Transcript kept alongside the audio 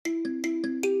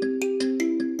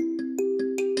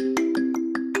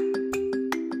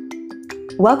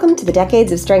Welcome to the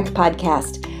Decades of Strength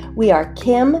podcast. We are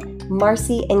Kim,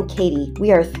 Marcy, and Katie.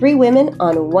 We are three women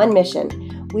on one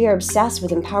mission. We are obsessed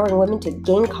with empowering women to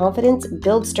gain confidence,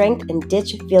 build strength, and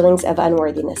ditch feelings of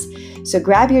unworthiness. So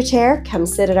grab your chair, come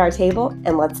sit at our table,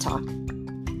 and let's talk.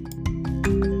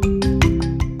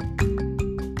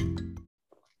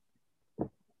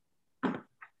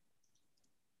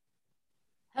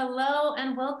 Hello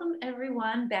and welcome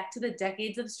everyone back to the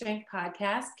Decades of Strength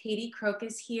podcast. Katie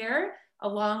Crocus here,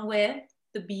 along with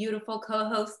the beautiful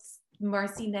co-hosts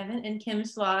Marcy Nevin and Kim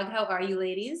Schlag. How are you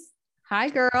ladies? Hi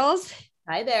girls.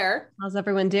 Hi there. How's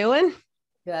everyone doing?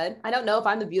 Good. I don't know if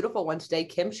I'm the beautiful one today.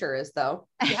 Kim sure is though.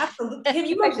 Yeah, absolutely. Kim,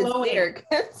 you are glowing.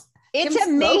 It's Kim's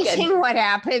amazing smoking. what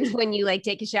happens when you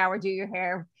take a shower, do your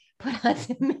hair, put on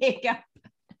some makeup.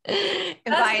 And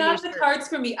buy That's a not new the shirt. cards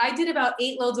for me. I did about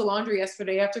 8 loads of laundry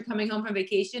yesterday after coming home from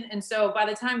vacation. And so by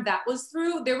the time that was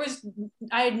through,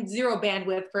 I had zero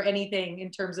bandwidth for anything in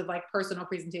terms of personal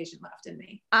presentation left in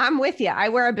me. I'm with you. I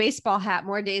wear a baseball hat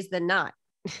more days than not.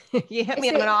 You hit me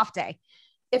on an off day.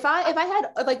 If I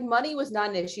had money was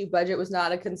not an issue, budget was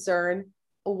not a concern,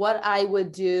 what I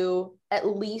would do at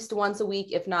least once a week,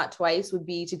 if not twice, would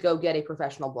be to go get a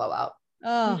professional blowout.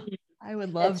 Oh, I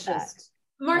would love It's that.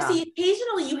 Marcy,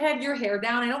 occasionally you have your hair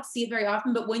down. I don't see it very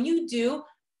often, but when you do,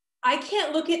 I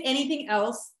can't look at anything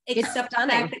else except the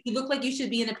fact that you look like you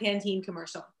should be in a Pantene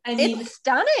commercial. I mean, It's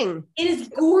stunning. it is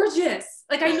gorgeous.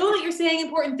 I know that you're saying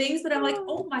important things, but I'm like,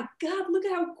 oh my God, look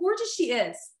at how gorgeous she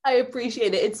is. I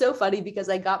appreciate it. It's so funny because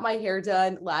I got my hair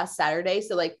done last Saturday.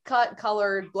 So cut,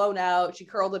 colored, blown out. She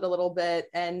curled it a little bit.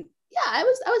 And yeah, I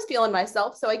was feeling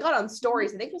myself. So I got on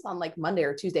stories. I think it was on Monday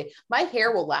or Tuesday. My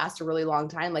hair will last a really long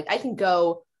time. I can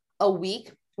go a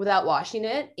week without washing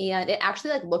it. And it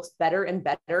actually looks better and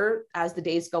better as the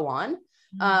days go on.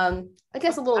 I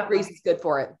guess a little grease is good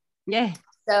for it. Yeah.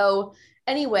 So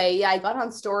anyway, yeah, I got on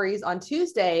stories on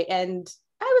Tuesday and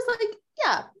I was like,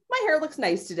 yeah, my hair looks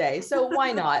nice today. So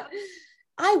why not?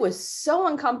 I was so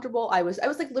uncomfortable. I was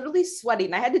literally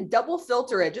sweating. I had to double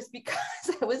filter it just because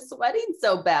I was sweating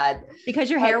so bad. Because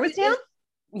your hair was down?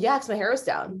 Yeah, because my hair was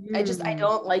down. I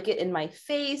don't like it in my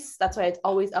face. That's why it's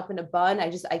always up in a bun.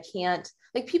 I can't,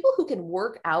 people who can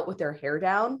work out with their hair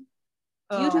down.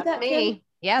 Do you do that, Kim?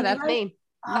 Yeah, that's me.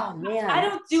 Oh man. I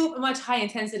don't do much high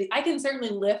intensity. I can certainly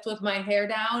lift with my hair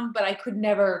down, but I could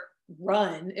never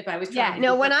run if I was trying. Yeah,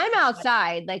 no, when I'm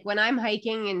outside, when I'm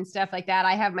hiking and stuff like that,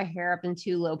 I have my hair up in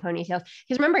 2 low ponytails.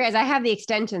 Because remember, guys, I have the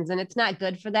extensions and it's not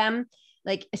good for them.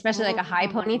 Especially a high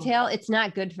ponytail, it's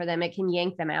not good for them. It can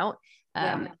yank them out.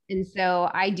 And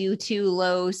so I do 2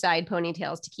 low side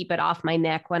ponytails to keep it off my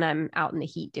neck when I'm out in the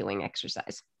heat doing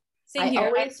exercise. Same here. I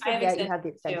always I forget you have the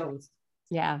extensions. Too.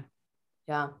 Yeah.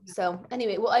 Yeah. So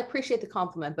anyway, well, I appreciate the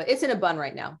compliment, but it's in a bun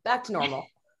right now. Back to normal.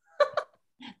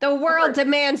 The world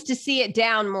demands to see it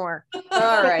down more.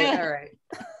 All right.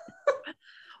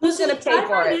 Who's going to pay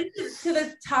for it? To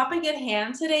the topic at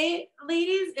hand today,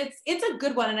 ladies, it's a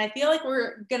good one. And I feel like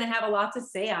we're going to have a lot to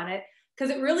say on it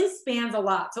because it really spans a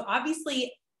lot. So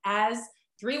obviously, as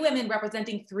 3 women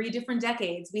representing 3 different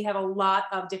decades, we have a lot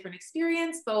of different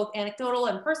experience, both anecdotal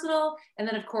and personal. And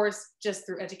then of course, just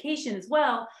through education as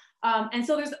well.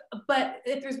 But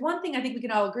if there's one thing I think we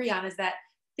can all agree on is that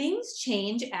things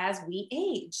change as we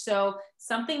age. So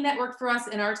something that worked for us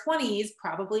in our 20s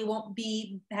probably won't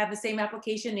have the same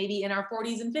application maybe in our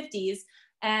 40s and 50s.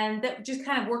 And that just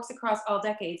kind of works across all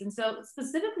decades. And so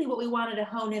specifically what we wanted to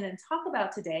hone in and talk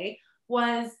about today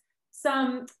was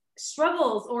some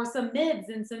struggles or some myths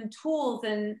and some tools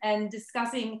and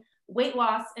discussing weight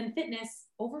loss and fitness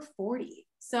over 40.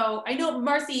 So I know,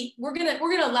 Marcy, we're gonna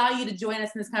allow you to join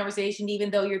us in this conversation,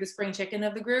 even though you're the spring chicken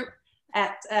of the group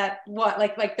at what,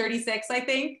 36, I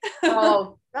think.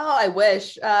 Oh, I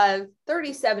wish.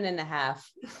 37 and a half.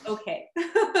 Okay.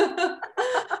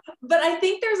 But I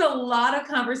think there's a lot of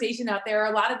conversation out there.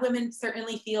 A lot of women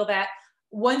certainly feel that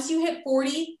once you hit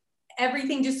 40,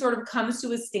 everything just sort of comes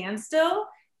to a standstill.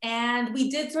 And we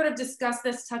did sort of touch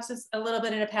this a little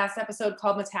bit in a past episode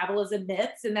called Metabolism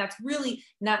Myths. And that's really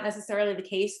not necessarily the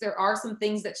case. There are some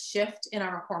things that shift in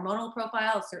our hormonal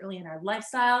profile, certainly in our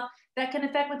lifestyle, that can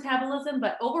affect metabolism.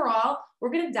 But overall, we're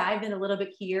going to dive in a little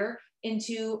bit here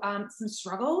into some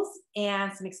struggles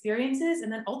and some experiences,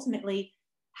 and then ultimately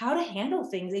how to handle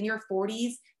things in your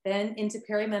 40s, then into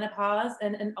perimenopause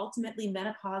and ultimately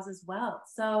menopause as well.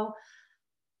 So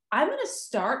I'm going to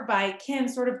start by, Kim,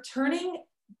 sort of turning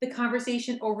the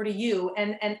conversation over to you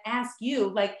and ask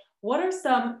you, what are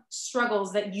some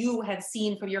struggles that you have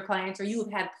seen from your clients or you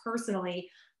have had personally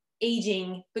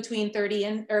aging between 40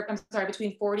 and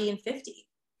 50?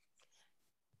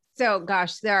 So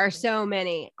gosh, there are so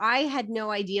many. I had no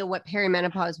idea what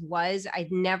perimenopause was.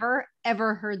 I'd never,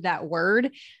 ever heard that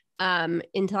word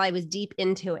until I was deep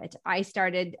into it. I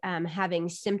started having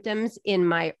symptoms in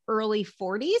my early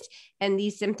 40s. And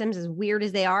these symptoms, as weird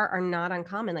as they are not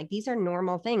uncommon. Like these are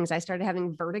normal things. I started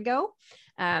having vertigo.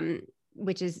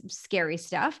 Which is scary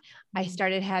stuff. I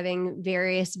started having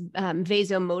various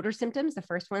vasomotor symptoms. The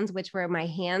first ones, which were my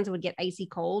hands would get icy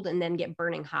cold and then get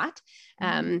burning hot.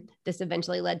 This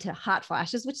eventually led to hot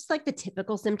flashes, which is like the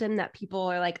typical symptom that people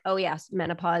are like, oh yes,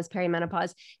 menopause,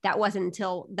 perimenopause. That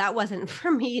wasn't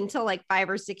for me until like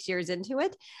 5 or 6 years into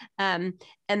it. And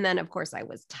then of course I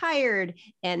was tired,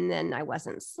 and then I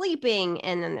wasn't sleeping.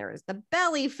 And then there was the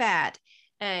belly fat.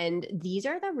 And these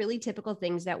are the really typical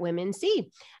things that women see.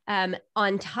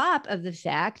 On top of the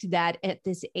fact that at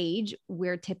this age,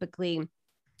 we're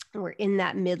in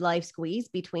that midlife squeeze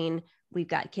between we've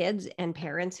got kids and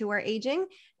parents who are aging.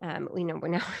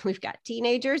 We've got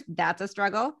teenagers. That's a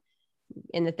struggle.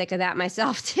 In the thick of that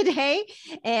myself today.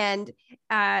 And,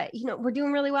 we're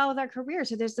doing really well with our career.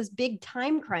 So there's this big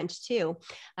time crunch too.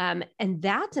 And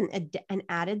that's an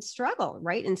added struggle,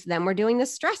 right? And so then we're doing the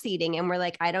stress eating and we're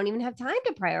like, I don't even have time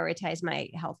to prioritize my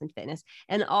health and fitness.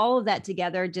 And all of that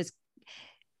together just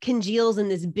congeals in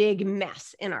this big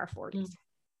mess in our 40s.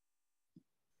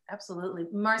 Absolutely.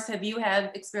 Mars, have you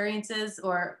had experiences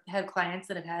or had clients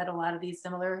that have had a lot of these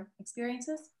similar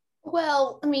experiences?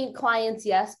 Well, I mean, clients,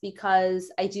 yes,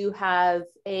 because I do have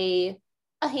a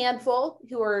handful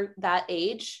who are that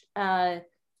age.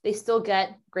 They still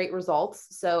get great results.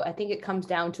 So I think it comes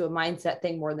down to a mindset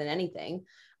thing more than anything.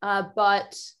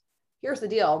 But here's the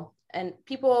deal. And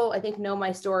people, I think, know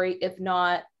my story. If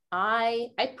not, I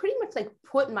pretty much like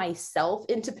put myself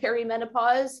into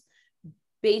perimenopause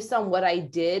based on what I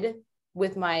did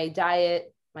with my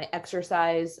diet, my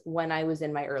exercise when I was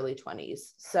in my early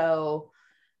 20s. So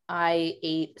I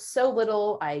ate so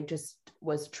little. I just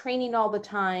was training all the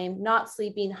time, not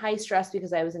sleeping, high stress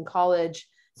because I was in college.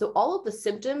 So all of the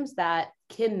symptoms that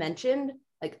Kim mentioned,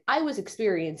 like I was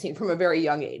experiencing from a very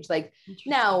young age. Like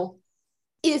now,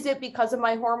 is it because of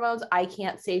my hormones? I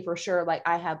can't say for sure. Like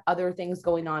I have other things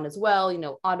going on as well,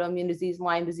 autoimmune disease,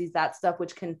 Lyme disease, that stuff,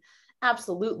 which can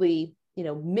absolutely,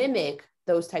 mimic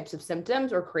those types of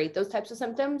symptoms or create those types of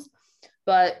symptoms.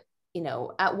 But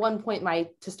at one point my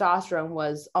testosterone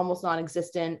was almost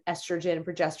non-existent, estrogen and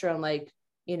progesterone,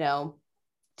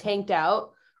 tanked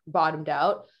out, bottomed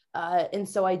out. And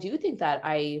so I do think that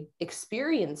I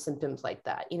experienced symptoms like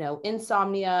that,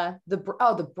 insomnia,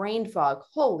 the brain fog.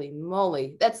 Holy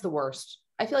moly. That's the worst.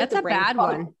 I feel like that's a bad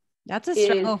one. That's a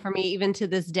struggle for me even to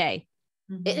this day.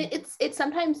 It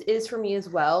sometimes is for me as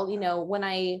well. When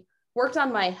I worked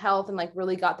on my health and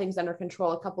really got things under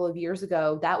control a couple of years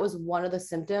ago, that was one of the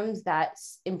symptoms that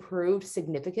improved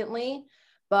significantly.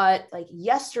 But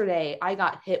yesterday I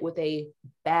got hit with a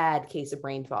bad case of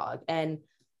brain fog, and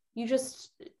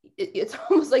it's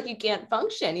almost like you can't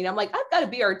function. I'm like, I've got to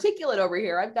be articulate over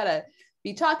here. I've got to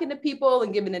be talking to people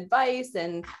and giving advice,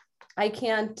 and I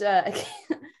can't,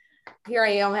 here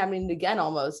I am having it again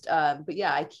almost. But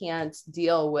yeah, I can't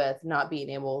deal with not being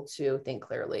able to think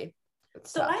clearly.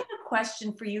 So I have a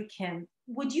question for you, Kim.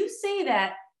 Would you say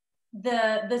that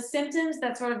the symptoms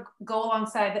that sort of go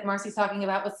alongside that Marcy's talking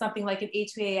about with something like an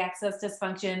HPA axis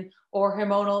dysfunction or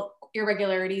hormonal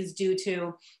irregularities due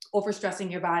to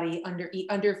overstressing your body,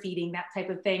 underfeeding, that type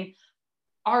of thing,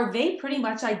 are they pretty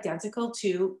much identical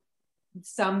to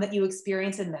some that you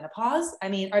experience in menopause? I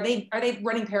mean, are they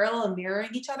running parallel and mirroring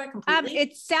each other completely?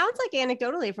 It sounds like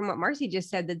anecdotally from what Marcy just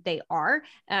said that they are.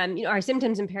 Our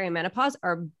symptoms in perimenopause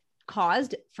are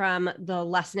caused from the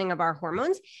lessening of our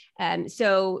hormones.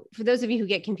 So for those of you who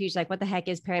get confused, like what the heck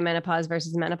is perimenopause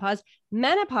versus menopause?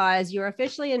 Menopause, you're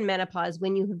officially in menopause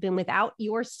when you have been without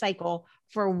your cycle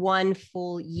for 1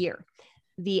 full year.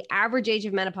 The average age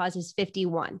of menopause is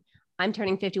 51. I'm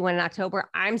turning 51 in October.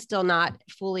 I'm still not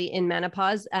fully in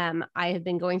menopause. I have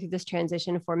been going through this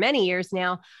transition for many years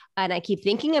now, and I keep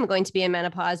thinking I'm going to be in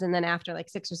menopause. And then after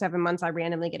 6 or 7 months, I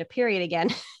randomly get a period again.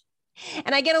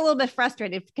 And I get a little bit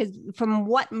frustrated because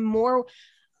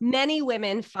many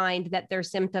women find that their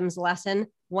symptoms lessen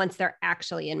once they're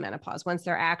actually in menopause, once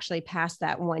they're actually past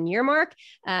that 1 year mark.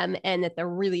 And that the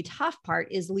really tough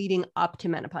part is leading up to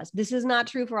menopause. This is not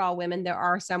true for all women. There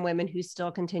are some women who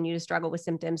still continue to struggle with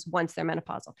symptoms once they're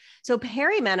menopausal. So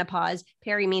perimenopause,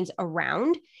 peri means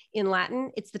around in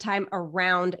Latin. It's the time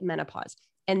around menopause.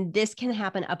 And this can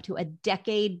happen up to a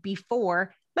decade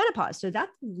before menopause. So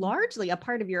that's largely a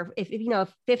part of if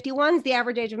 51 is the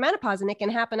average age of menopause and it can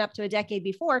happen up to a decade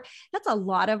before, that's a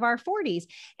lot of our 40s.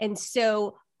 And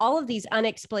so all of these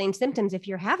unexplained symptoms, if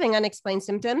you're having unexplained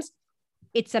symptoms,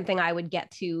 it's something I would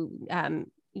get to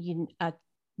a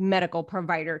medical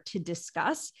provider to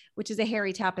discuss, which is a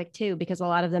hairy topic too, because a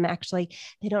lot of them actually,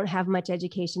 they don't have much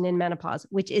education in menopause,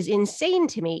 which is insane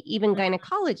to me. Even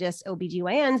gynecologists,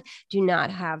 OBGYNs do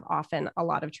not have often a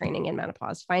lot of training in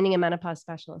menopause. Finding a menopause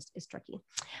specialist is tricky.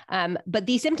 But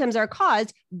these symptoms are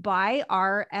caused by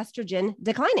our estrogen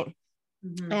declining.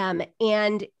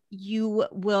 And you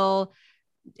will,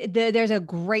 there's a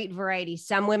great variety.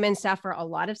 Some women suffer a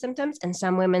lot of symptoms and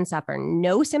some women suffer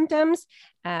no symptoms.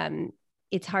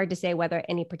 It's hard to say whether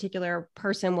any particular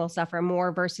person will suffer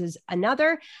more versus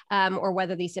another, or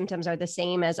whether these symptoms are the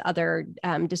same as other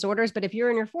disorders. But if you're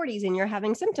in your 40s and you're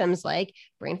having symptoms like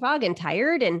brain fog and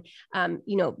tired, and,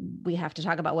 we have to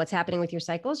talk about what's happening with your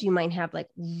cycles. You might have like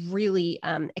really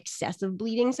excessive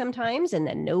bleeding sometimes and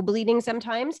then no bleeding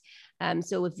sometimes.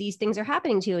 So if these things are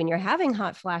happening to you and you're having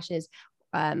hot flashes,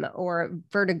 or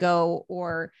vertigo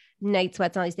or night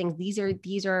sweats, all these things,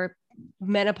 these are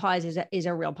menopause is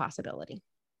a real possibility.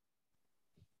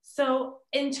 So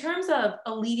in terms of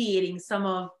alleviating some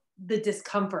of the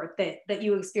discomfort that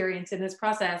you experience in this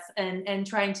process and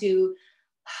trying to,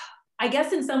 I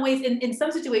guess in some ways, in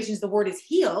some situations, the word is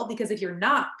heal, because if you're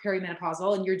not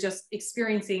perimenopausal and you're just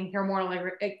experiencing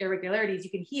hormonal irregularities, you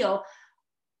can heal.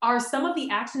 Are some of the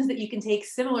actions that you can take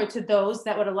similar to those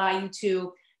that would allow you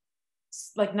to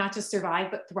like not just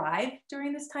survive, but thrive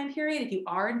during this time period if you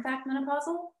are in fact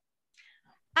menopausal?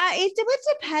 It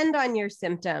would depend on your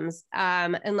symptoms.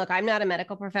 And look, I'm not a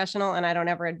medical professional and I don't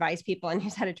ever advise people on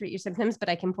how to treat your symptoms, but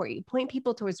I can point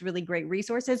people towards really great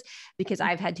resources because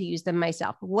I've had to use them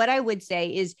myself. What I would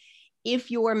say is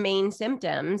if your main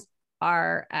symptoms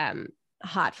are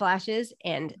hot flashes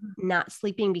and not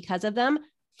sleeping because of them,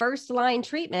 first line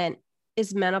treatment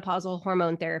is menopausal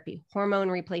hormone therapy, hormone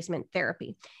replacement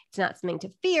therapy. It's not something to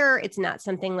fear. It's not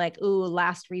something like, ooh,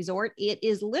 last resort. It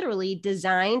is literally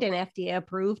designed and FDA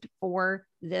approved for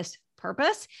this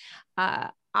purpose.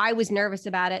 I was nervous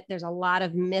about it. There's a lot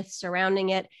of myths surrounding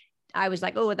it. I was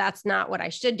like, oh, that's not what I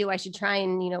should do. I should try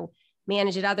and,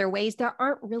 manage it other ways. There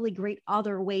aren't really great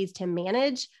other ways to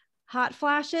manage hot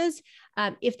flashes.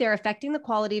 If they're affecting the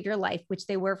quality of your life, which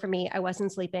they were for me, I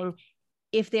wasn't sleeping.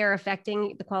 If they're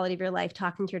affecting the quality of your life,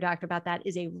 talking to your doctor about that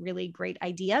is a really great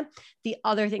idea. The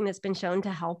other thing that's been shown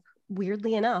to help,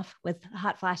 weirdly enough, with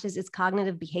hot flashes is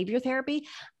cognitive behavior therapy.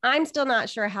 I'm still not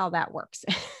sure how that works.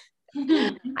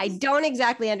 I don't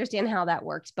exactly understand how that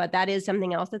works, but that is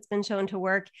something else that's been shown to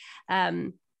work.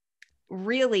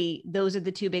 Really, those are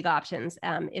the two big options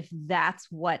if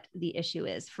that's what the issue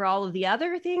is. For all of the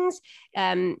other things,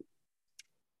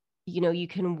 you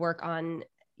can work on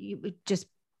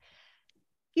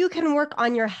you can work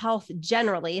on your health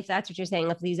generally, if that's what you're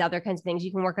saying, if these other kinds of things,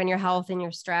 you can work on your health and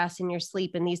your stress and your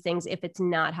sleep and these things, if it's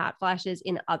not hot flashes,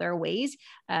 in other ways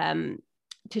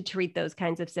to treat those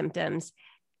kinds of symptoms.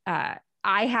 I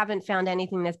haven't found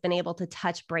anything that's been able to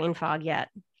touch brain fog yet.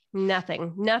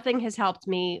 Nothing has helped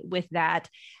me with that.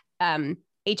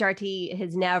 HRT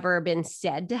has never been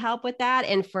said to help with that.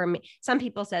 And for me, some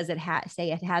people say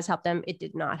it has helped them. It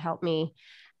did not help me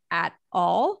at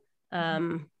all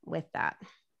with that.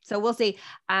 So we'll see.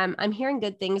 I'm hearing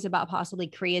good things about possibly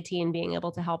creatine being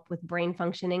able to help with brain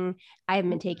functioning. I haven't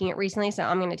been taking it recently, so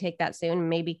I'm going to take that soon.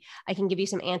 Maybe I can give you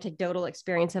some anecdotal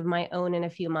experience of my own in a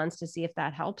few months to see if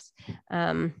that helps.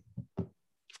 Marcy,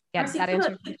 that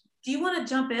answers. Do you want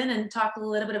to jump in and talk a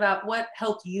little bit about what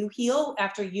helped you heal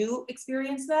after you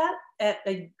experienced that?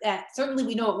 Certainly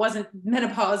we know it wasn't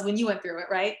menopause when you went through it,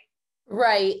 right?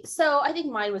 Right. So I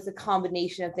think mine was a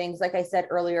combination of things. Like I said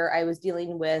earlier, I was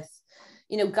dealing with,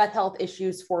 gut health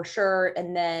issues for sure.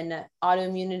 And then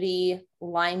autoimmunity,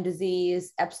 Lyme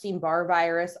disease, Epstein-Barr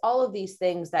virus, all of these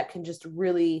things that can just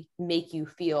really make you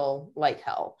feel like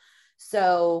hell.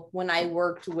 So when I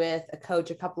worked with a coach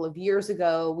a couple of years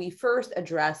ago, we first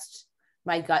addressed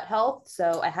my gut health.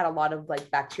 So I had a lot of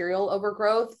like bacterial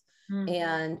overgrowth.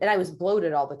 And I was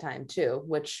bloated all the time too,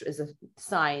 which is a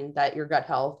sign that your gut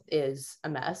health is a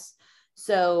mess.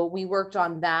 So we worked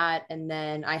on that. And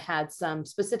then I had some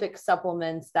specific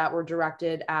supplements that were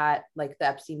directed at like the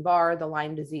Epstein-Barr, the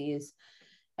Lyme disease.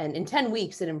 And in 10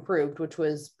 weeks it improved, which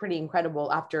was pretty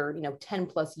incredible after, 10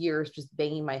 plus years just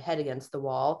banging my head against the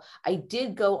wall. I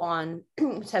did go on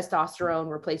testosterone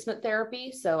replacement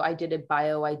therapy. So I did a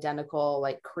bioidentical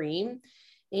like cream.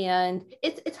 And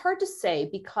it's hard to say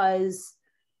because,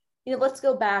 let's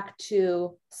go back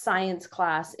to science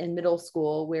class in middle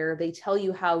school where they tell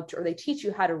you they teach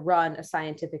you how to run a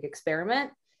scientific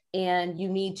experiment and you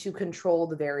need to control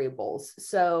the variables.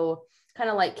 So kind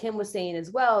of like Kim was saying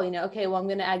as well, okay, well, I'm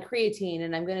going to add creatine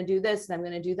and I'm going to do this and I'm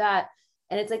going to do that.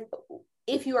 And it's like,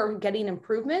 if you are getting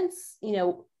improvements,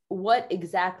 what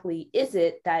exactly is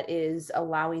it that is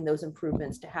allowing those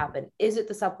improvements to happen? Is it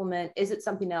the supplement? Is it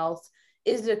something else?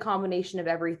 Is it a combination of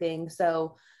everything?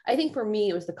 So I think for me,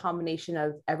 it was the combination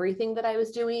of everything that I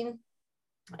was doing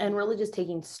and really just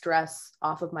taking stress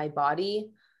off of my body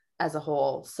as a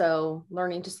whole. So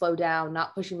learning to slow down,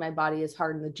 not pushing my body as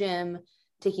hard in the gym,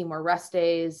 taking more rest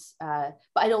days. But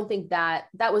I don't think that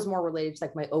was more related to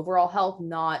like my overall health,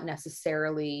 not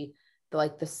necessarily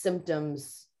the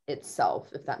symptoms itself,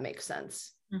 if that makes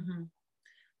sense. Mm-hmm.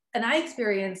 And I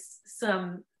experienced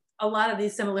a lot of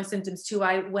these similar symptoms too.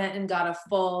 I went and got a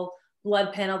full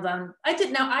blood panel done. I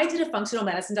did a functional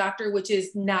medicine doctor, which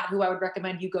is not who I would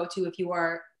recommend you go to if you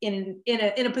are in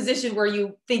a position where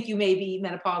you think you may be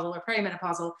menopausal or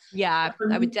perimenopausal. Yeah,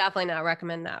 I would definitely not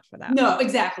recommend that for that. No,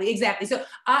 exactly. So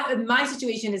my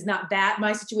situation is not that.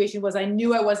 My situation was I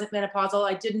knew I wasn't menopausal.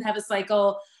 I didn't have a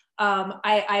cycle.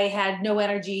 I had no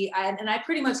energy, and I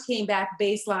pretty much came back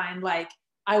baseline like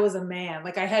I was a man.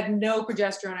 Like I had no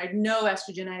progesterone, I had no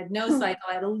estrogen, I had no cycle,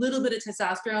 I had a little bit of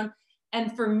testosterone.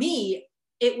 And for me,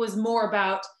 it was more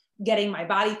about getting my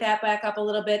body fat back up a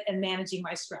little bit and managing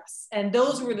my stress. And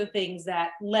those were the things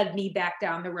that led me back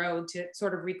down the road to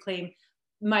sort of reclaim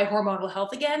my hormonal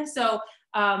health again. So,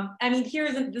 I mean,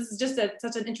 this is just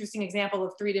such an interesting example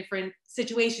of 3 different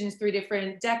situations, 3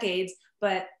 different decades,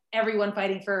 but everyone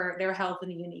fighting for their health in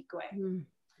a unique way.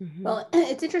 Mm-hmm. Well,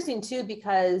 it's interesting too,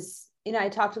 because, I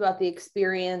talked about the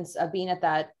experience of being at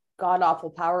that god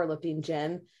awful powerlifting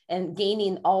gym and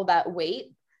gaining all that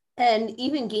weight, and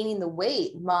even gaining the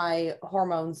weight, my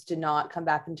hormones did not come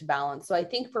back into balance. So I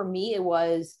think for me, it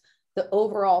was the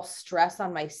overall stress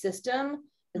on my system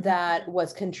that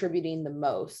was contributing the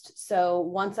most. So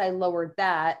once I lowered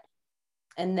that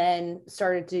and then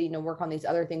started to, work on these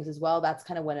other things as well, that's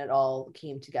kind of when it all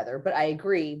came together. But I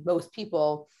agree, most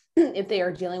people, if they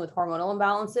are dealing with hormonal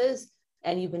imbalances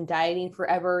and you've been dieting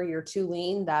forever, you're too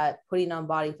lean, that putting on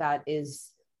body fat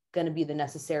is going to be the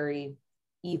necessary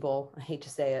evil. I hate to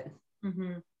say it.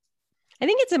 Mm-hmm. I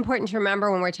think it's important to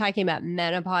remember when we're talking about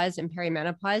menopause and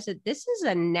perimenopause that this is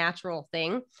a natural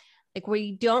thing. Like,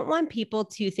 we don't want people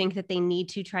to think that they need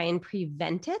to try and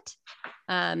prevent it.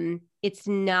 It's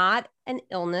not an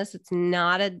illness. It's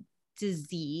not a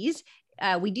disease.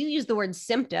 We do use the word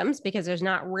symptoms because there's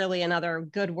not really another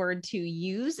good word to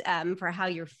use for how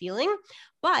you're feeling.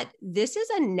 But this is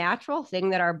a natural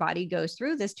thing that our body goes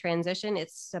through, this transition.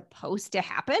 It's supposed to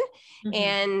happen.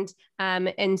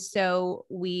 And so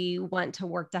we want to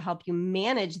work to help you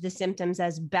manage the symptoms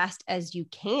as best as you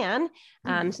can,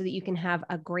 so that you can have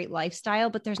a great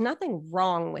lifestyle. But there's nothing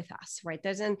wrong with us, right?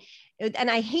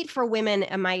 And I hate for women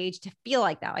at my age to feel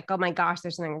like that, like, oh my gosh,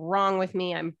 there's something wrong with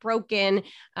me, I'm broken.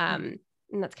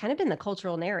 And that's kind of been the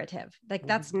cultural narrative. Like,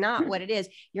 that's not what it is.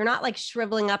 You're not like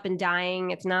shriveling up and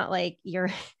dying. It's not like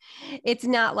it's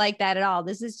not like that at all.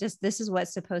 This is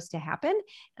what's supposed to happen.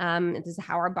 This is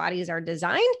how our bodies are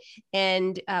designed,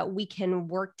 and we can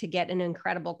work to get an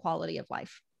incredible quality of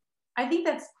life. I think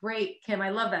that's great, Kim. I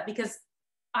love that, because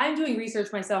I'm doing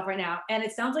research myself right now, and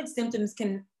it sounds like symptoms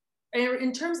can,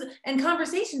 in terms of, and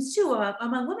conversations too,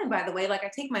 among women, by the way, like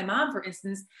I take my mom, for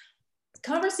instance,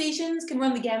 conversations can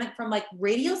run the gamut from like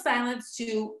radio silence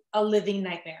to a living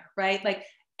nightmare, right? Like,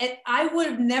 I would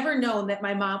have never known that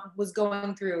my mom was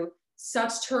going through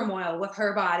such turmoil with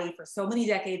her body for so many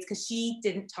decades because she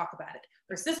didn't talk about it.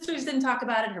 Her sisters didn't talk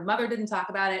about it. Her mother didn't talk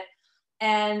about it.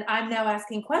 And I'm now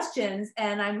asking questions,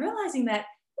 and I'm realizing that it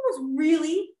was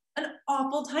really an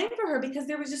awful time for her because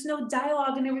there was just no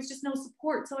dialogue and there was just no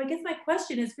support. So I guess my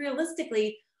question is,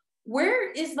 realistically,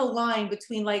 where is the line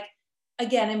between, like,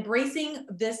 again, embracing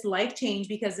this life change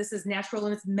because this is natural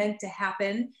and it's meant to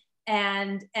happen,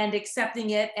 and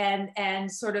accepting it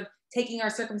and sort of taking our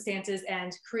circumstances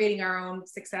and creating our own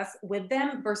success with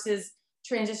them, versus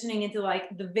transitioning into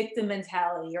like the victim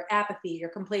mentality or apathy or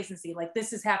complacency, like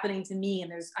this is happening to me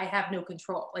and I have no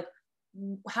control. Like,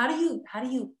 how do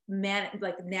you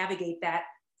navigate that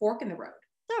fork in the road?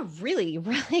 That's a really,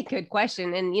 really good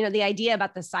question. And, the idea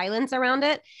about the silence around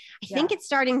it, I think it's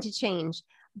starting to change,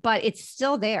 but it's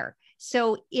still there.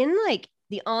 So in like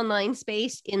the online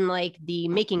space, in like the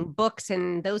making books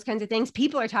and those kinds of things,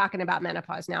 people are talking about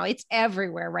menopause now. It's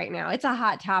everywhere right now. It's a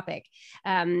hot topic.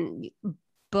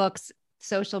 Books,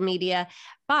 social media,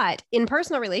 but in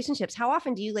personal relationships, how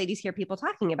often do you ladies hear people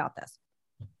talking about this?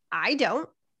 I don't.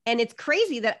 And it's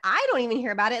crazy that I don't even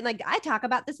hear about it. And like, I talk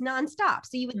about this nonstop.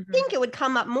 So you would think it would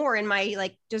come up more in my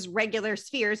like just regular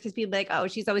spheres, because people be like, oh,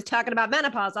 she's always talking about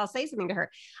menopause, I'll say something to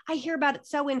her. I hear about it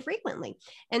so infrequently.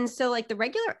 And so like the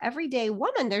regular everyday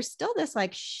woman, there's still this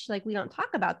like, like we don't talk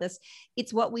about this.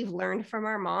 It's what we've learned from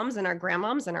our moms and our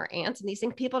grandmoms and our aunts and these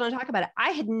things. People don't talk about it.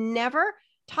 I had never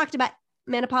talked about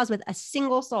menopause with a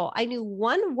single soul. I knew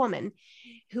one woman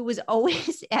who was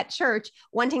always at church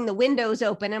wanting the windows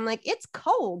open. I'm like, it's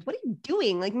cold. What are you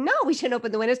doing? Like, no, we shouldn't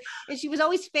open the windows. And she was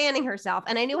always fanning herself.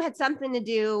 And I knew it had something to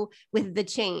do with the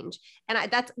change.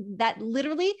 And that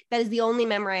is the only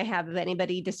memory I have of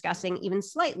anybody discussing even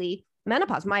slightly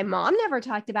menopause. My mom never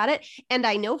talked about it. And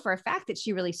I know for a fact that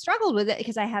she really struggled with it,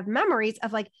 because I have memories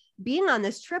of like being on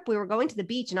this trip. We were going to the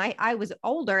beach, and I was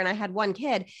older and I had one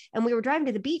kid, and we were driving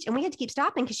to the beach, and we had to keep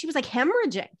stopping because she was like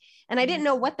hemorrhaging. And I didn't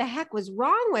know what the heck was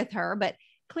wrong with her, but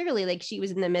clearly like she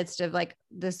was in the midst of like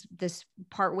this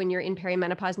part when you're in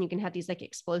perimenopause and you can have these like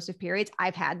explosive periods.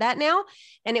 I've had that now,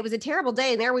 and it was a terrible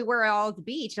day. And there we were all at the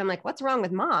beach. And I'm like, what's wrong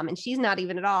with mom? And she's not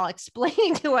even at all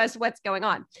explaining to us what's going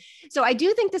on. So I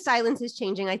do think the silence is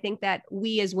changing. I think that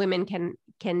we as women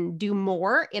can do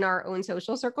more in our own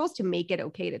social circles to make it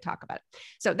okay to talk about it.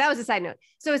 So that was a side note.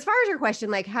 So as far as your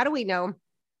question, like, how do we know?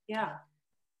 Yeah.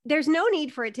 There's no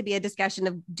need for it to be a discussion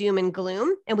of doom and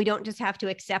gloom, and we don't just have to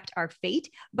accept our fate.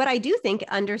 But I do think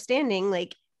understanding,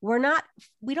 like,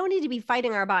 we don't need to be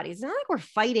fighting our bodies. It's not like we're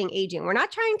fighting aging. We're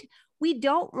not trying to, we're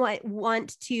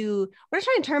not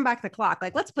trying to turn back the clock.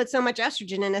 Like, let's put so much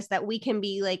estrogen in us that we can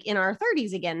be like in our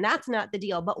 30s again. That's not the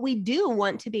deal, but we do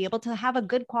want to be able to have a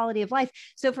good quality of life.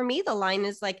 So for me, the line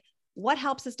is like, what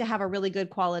helps us to have a really good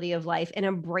quality of life and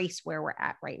embrace where we're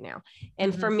at right now.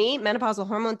 And for me, menopausal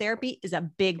hormone therapy is a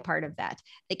big part of that.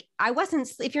 Like,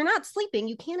 if you're not sleeping,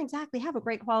 you can't exactly have a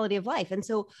great quality of life. And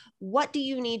so what do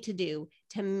you need to do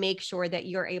to make sure that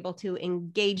you're able to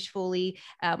engage fully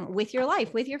with your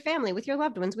life, with your family, with your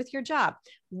loved ones, with your job?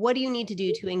 What do you need to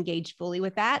do to engage fully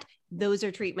with that? Those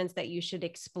are treatments that you should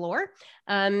explore.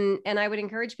 And I would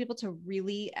encourage people to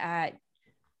really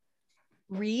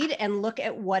read and look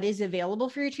at what is available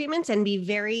for your treatments, and be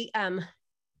very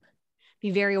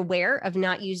aware of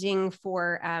not using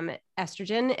for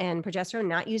estrogen and progesterone,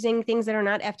 not using things that are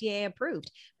not FDA approved.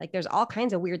 Like, there's all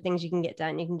kinds of weird things you can get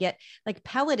done. You can get like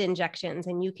pellet injections,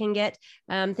 and you can get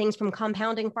things from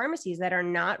compounding pharmacies that are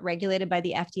not regulated by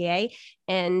the FDA,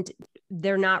 and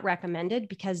they're not recommended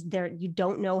because you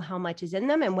don't know how much is in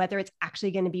them and whether it's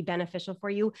actually going to be beneficial for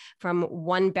you from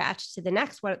one batch to the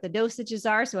next, what the dosages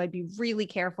are. So I'd be really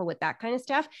careful with that kind of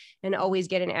stuff, and always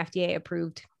get an FDA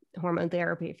approved hormone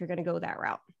therapy if you're going to go that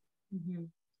route.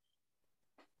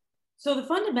 So the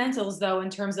fundamentals, though, in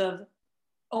terms of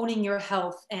owning your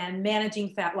health and managing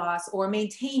fat loss or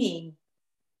maintaining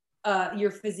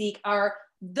your physique,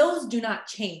 those do not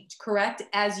change, correct?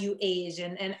 As you age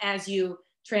and as you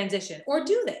transition, or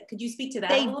do they? Could you speak to that?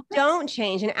 They don't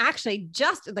change. And actually,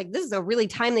 just like, this is a really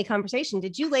timely conversation.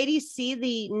 Did you ladies see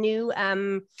the new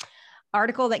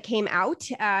article that came out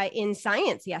in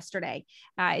Science yesterday?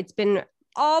 It's been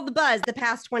all the buzz the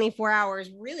past 24 hours,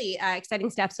 really exciting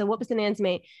stuff. So what was the man's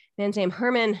name?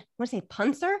 Herman, I want to say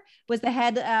Punzer was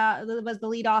the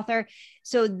lead author.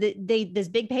 So this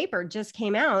big paper just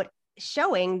came out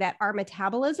showing that our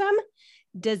metabolism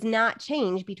does not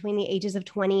change between the ages of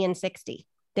 20 and 60.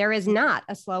 There is not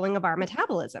a slowing of our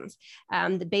metabolisms.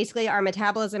 Basically, our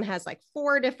metabolism has like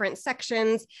 4 different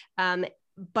sections.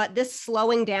 But this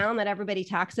slowing down that everybody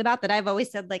talks about, that I've always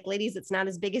said, like, ladies, it's not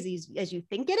as big as you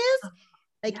think it is.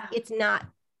 Like, it's not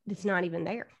even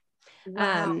there.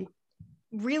 Wow.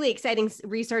 Really exciting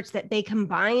research that they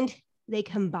combined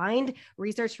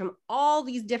research from all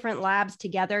these different labs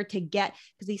together to get,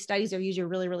 because these studies are usually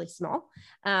really, really small,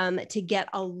 to get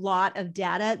a lot of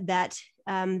data that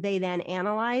they then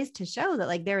analyze to show that,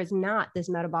 like, there is not this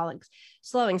metabolic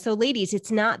slowing. So ladies, it's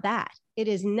not that. It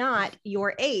is not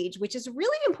your age, which is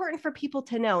really important for people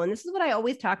to know. And this is what I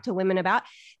always talk to women about.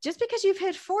 Just because you've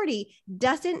hit 40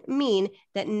 doesn't mean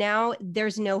that now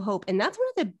there's no hope. And that's one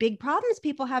of the big problems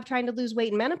people have trying to lose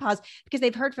weight in menopause, because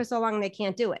they've heard for so long they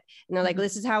can't do it. And they're like,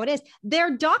 this is how it is.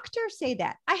 Their doctors say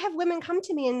that. I have women come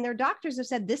to me and their doctors have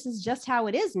said, this is just how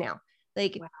it is now.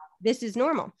 Like, wow, this is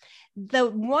normal. The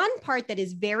one part that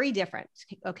is very different,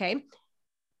 okay,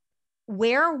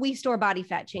 where we store body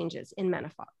fat changes in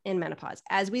menopause.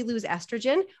 As we lose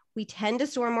estrogen, we tend to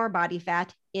store more body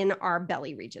fat in our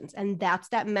belly regions. And that's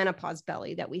that menopause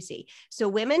belly that we see. So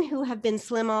women who have been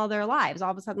slim all their lives,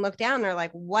 all of a sudden look down, they're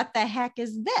like, what the heck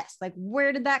is this? Like,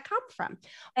 where did that come from?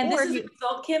 And this is a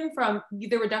result, Kim, from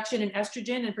the reduction in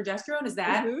estrogen and progesterone. Is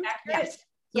that accurate? Yes.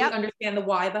 So we understand the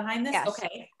why behind this. Yes.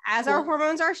 Okay. As cool. our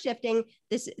hormones are shifting,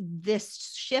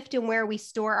 this shift in where we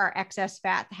store our excess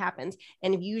fat happens.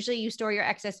 And if usually you store your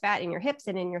excess fat in your hips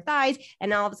and in your thighs,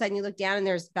 and all of a sudden you look down and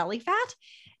there's belly fat,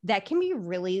 that can be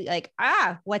really like,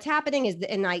 what's happening is,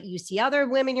 you see other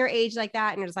women your age like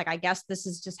that. And it's like, I guess this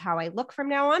is just how I look from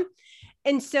now on.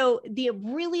 And so the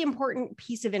really important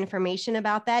piece of information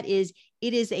about that is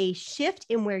it is a shift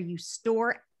in where you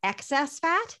store excess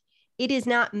fat. It is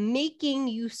not making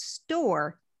you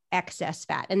store excess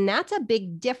fat. And that's a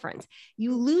big difference.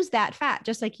 You lose that fat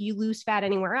just like you lose fat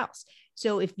anywhere else.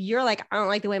 So if you're like, I don't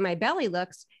like the way my belly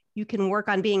looks, you can work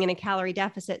on being in a calorie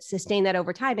deficit, sustain that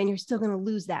over time, and you're still going to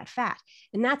lose that fat.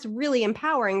 And that's really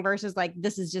empowering versus like,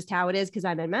 this is just how it is because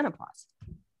I'm in menopause.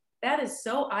 That is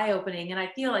so eye-opening. And I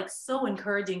feel like so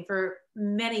encouraging for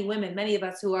many women, many of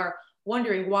us who are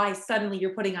wondering why suddenly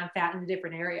you're putting on fat in a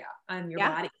different area on your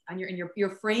body, on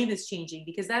your frame is changing,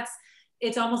 because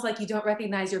it's almost like you don't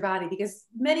recognize your body, because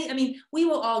we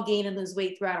will all gain and lose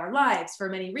weight throughout our lives for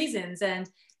many reasons. And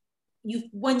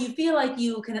when you feel like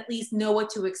you can at least know what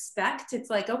to expect,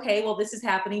 it's like, okay, well, this is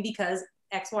happening because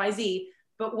XYZ.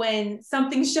 But when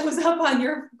something shows up on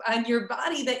your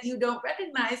body that you don't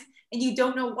recognize and you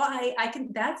don't know why,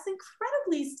 that's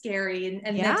incredibly scary and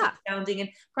mentally challenging, and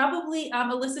probably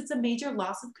elicits a major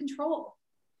loss of control.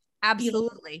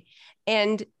 Absolutely.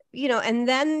 And and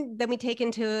then we take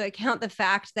into account the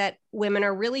fact that women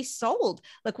are really sold.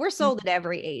 Look, we're sold at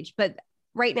every age, but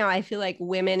right now I feel like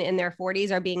women in their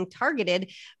 40s are being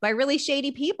targeted by really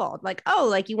shady people. Like, oh,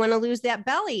 like you want to lose that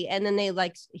belly. And then they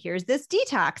like, here's this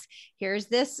detox, here's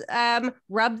this,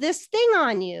 rub this thing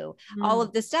on you, all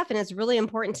of this stuff. And it's really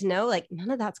important to know, like,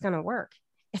 none of that's going to work.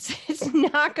 It's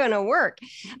not going to work.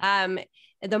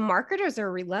 The marketers are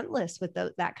relentless with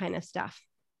that kind of stuff.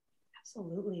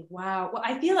 Absolutely. Wow. Well,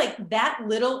 I feel like that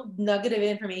little nugget of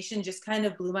information just kind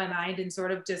of blew my mind and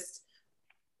sort of just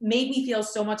made me feel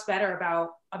so much better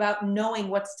about knowing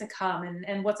what's to come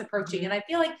and what's approaching. And I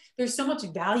feel like there's so much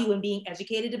value in being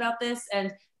educated about this,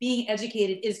 and being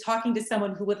educated is talking to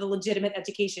someone who with a legitimate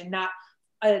education, not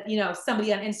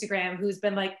somebody on Instagram who's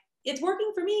been like, it's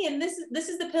working for me, and this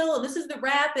is the pill, and this is the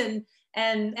wrap,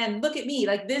 and look at me.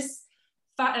 Like this,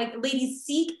 ladies,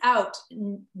 seek out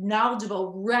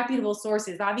knowledgeable, reputable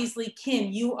sources. Obviously,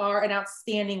 Kim, you are an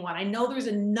outstanding one. I know there's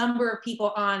a number of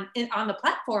people on the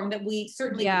platform that we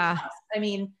certainly trust. I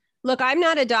mean, look, I'm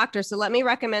not a doctor, so let me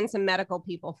recommend some medical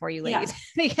people for you, ladies,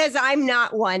 because I'm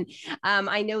not one.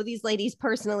 I know these ladies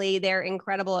personally. They're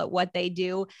incredible at what they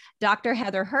do. Dr.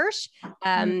 Heather Hirsch.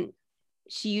 I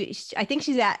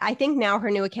think now her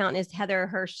new account is Heather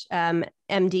Hirsch,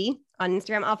 MD on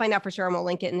Instagram. I'll find out for sure and we'll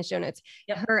link it in the show notes.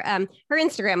 Yep. Her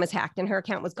Instagram was hacked and her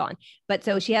account was gone, but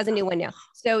so she has a new one now.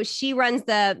 So she runs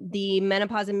the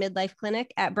menopause and midlife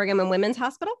clinic at Brigham and Women's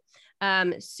Hospital.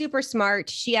 Super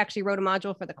smart. She actually wrote a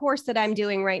module for the course that I'm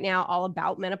doing right now, all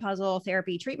about menopausal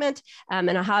therapy treatment, and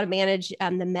how to manage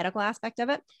the medical aspect of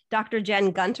it. Dr.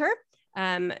 Jen Gunter.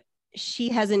 She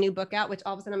has a new book out, which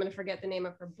all of a sudden I'm going to forget the name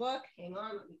of her book. Hang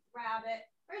on, let me grab it.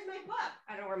 Where's my book?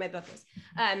 I don't know where my book is.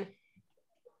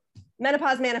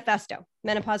 Menopause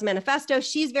Manifesto.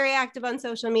 She's very active on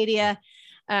social media.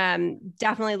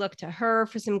 Definitely look to her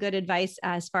for some good advice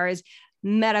as far as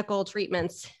medical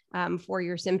treatments for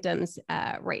your symptoms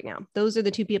right now. Those are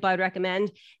the two people I'd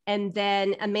recommend. And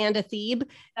then Amanda Thebe,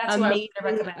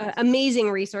 amazing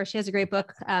resource. She has a great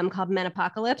book called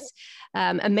Menopocalypse.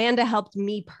 Amanda helped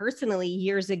me personally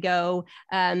years ago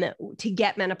to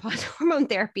get menopause hormone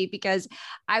therapy because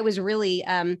I was really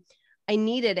I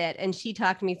needed it. And she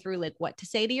talked me through like what to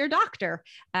say to your doctor.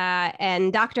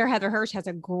 And Dr. Heather Hirsch has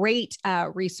a great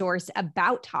resource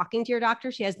about talking to your doctor.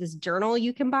 She has this journal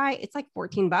you can buy. It's like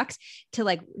 $14 to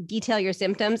like detail your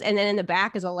symptoms. And then in the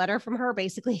back is a letter from her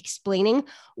basically explaining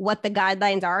what the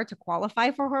guidelines are to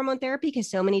qualify for hormone therapy, because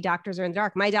so many doctors are in the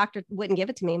dark. My doctor wouldn't give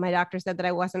it to me. My doctor said that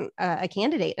I wasn't a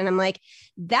candidate. And I'm like,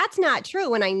 that's not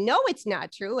true. And I know it's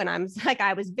not true. And I'm like,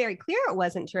 I was very clear it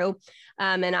wasn't true.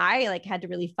 And I like had to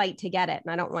really fight to get it.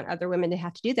 And I don't want other women to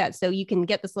have to do that. So you can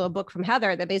get this little book from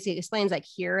Heather that basically explains like,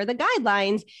 here are the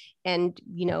guidelines and,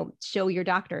 show your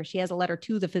doctor. She has a letter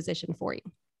to the physician for you.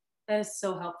 That is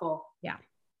so helpful. Yeah.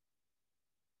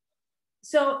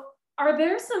 So are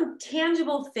there some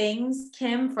tangible things,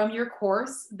 Kim, from your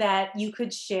course that you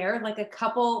could share, like a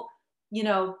couple,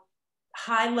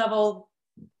 high level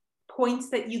points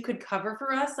that you could cover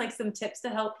for us, like some tips to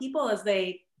help people as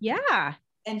they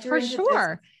enter for into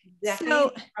sure. this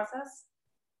So process?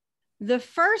 the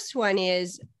first one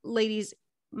is, ladies,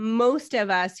 most of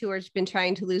us who have been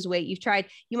trying to lose weight,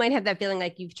 you might have that feeling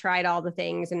like you've tried all the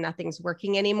things and nothing's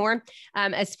working anymore.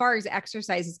 As far as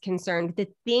exercise is concerned, the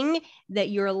thing that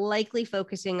you're likely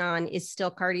focusing on is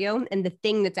still cardio. And the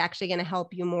thing that's actually going to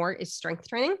help you more is strength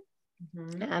training.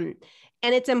 Mm-hmm.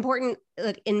 And it's important.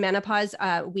 Look, in menopause,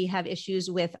 we have issues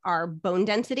with our bone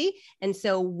density. And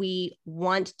so we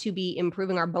want to be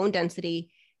improving our bone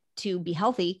density to be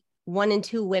healthy. 1 in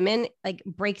 2 women like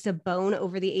breaks a bone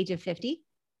over the age of 50.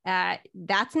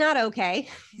 That's not okay,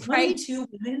 right? 1 in 2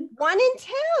 women? 1 in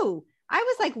 2. I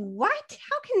was like, what?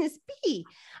 How can this be?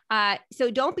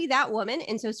 So don't be that woman.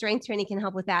 And so strength training can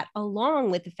help with that, along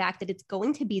with the fact that it's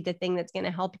going to be the thing that's going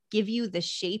to help give you the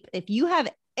shape. If you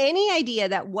have any idea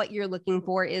that what you're looking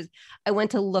for is, I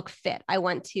want to look fit, I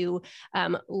want to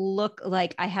look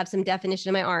like I have some definition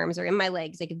in my arms or in my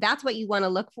legs. Like if that's what you want to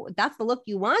look for, that's the look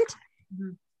you want.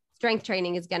 Mm-hmm. Strength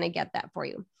training is going to get that for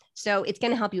you. So it's going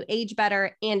to help you age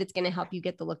better and it's going to help you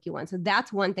get the look you want. So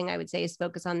that's one thing I would say is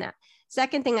focus on that.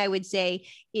 Second thing I would say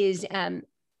is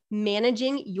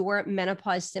managing your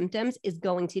menopause symptoms is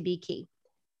going to be key.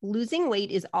 Losing weight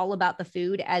is all about the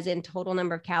food, as in total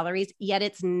number of calories, yet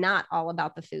it's not all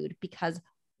about the food, because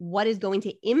what is going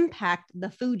to impact the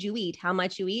food you eat, how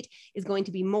much you eat, is going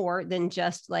to be more than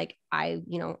just like,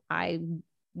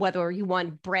 whether you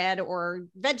want bread or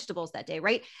vegetables that day,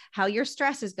 right? How your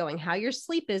stress is going, how your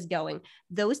sleep is going.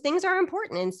 Those things are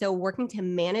important. And so working to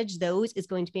manage those is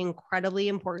going to be incredibly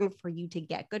important for you to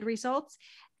get good results.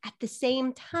 At the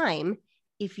same time,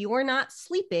 if you're not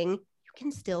sleeping, you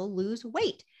can still lose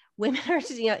weight. Women are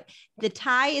just, the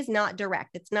tie is not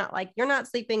direct. It's not like you're not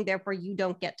sleeping, therefore you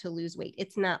don't get to lose weight.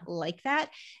 It's not like that.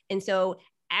 And so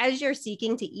as you're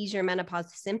seeking to ease your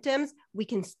menopause symptoms, we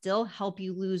can still help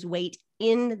you lose weight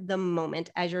in the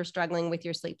moment as you're struggling with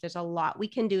your sleep. There's a lot we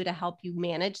can do to help you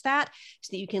manage that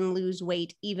so that you can lose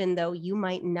weight, even though you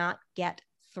might not get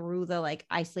through the like,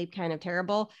 I sleep kind of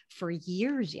terrible for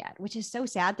years yet, which is so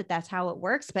sad that that's how it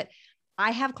works. But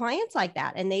I have clients like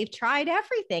that and they've tried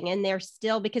everything and they're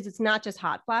still, because it's not just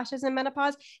hot flashes in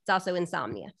menopause, it's also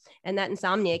insomnia. And that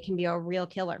insomnia can be a real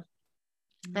killer.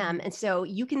 And so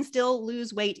you can still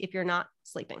lose weight if you're not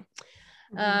sleeping.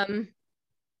 Yeah,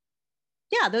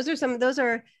 those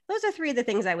are 3 of the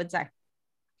things I would say.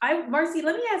 Marcy,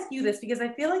 let me ask you this, because I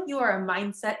feel like you are a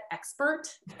mindset expert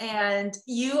and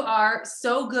you are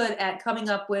so good at coming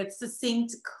up with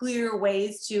succinct, clear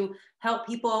ways to help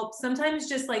people sometimes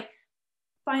just like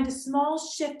find a small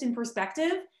shift in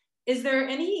perspective. Is there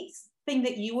anything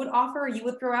that you would offer or you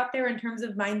would throw out there in terms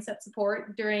of mindset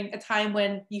support during a time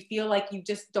when you feel like you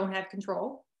just don't have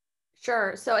control?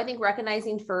 Sure. So I think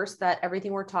recognizing first that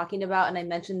everything we're talking about, and I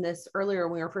mentioned this earlier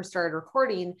when we first started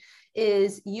recording,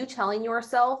 is you telling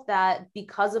yourself that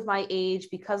because of my age,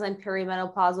 because I'm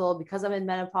perimenopausal, because I'm in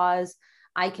menopause,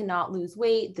 I cannot lose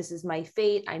weight. This is my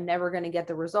fate. I'm never going to get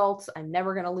the results. I'm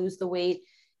never going to lose the weight,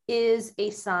 is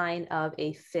a sign of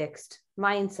a fixed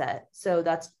mindset. So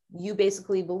that's you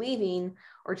basically believing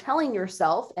or telling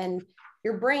yourself, and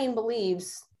your brain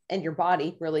believes, and your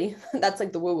body really, that's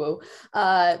like the woo-woo,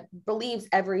 believes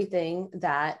everything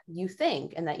that you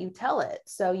think and that you tell it.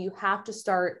 So you have to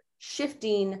start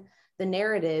shifting the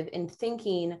narrative and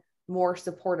thinking more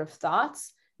supportive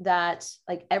thoughts that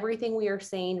like everything we are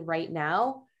saying right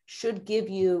now should give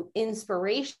you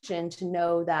inspiration to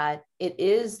know that it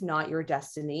is not your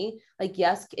destiny. Like,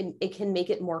 yes, it can make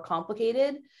it more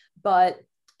complicated, but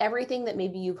everything that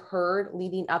maybe you've heard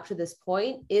leading up to this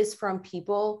point is from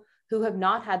people who have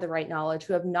not had the right knowledge,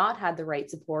 who have not had the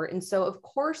right support. And so of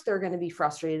course they're going to be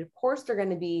frustrated. Of course they're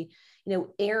going to be,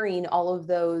 airing all of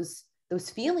those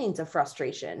feelings of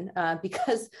frustration,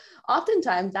 because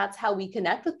oftentimes that's how we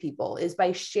connect with people, is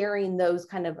by sharing those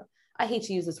kind of, I hate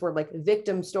to use this word, like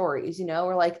victim stories,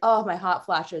 we're like, oh, my hot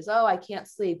flashes. Oh, I can't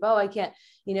sleep. Oh, I can't,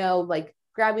 like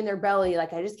grabbing their belly.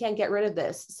 Like, I just can't get rid of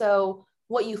this. So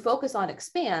what you focus on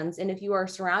expands. And if you are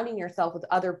surrounding yourself with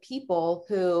other people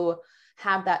who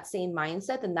have that same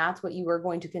mindset, then that's what you are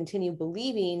going to continue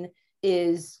believing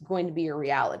is going to be your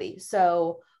reality.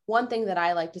 So one thing that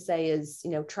I like to say is,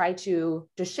 try to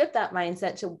shift that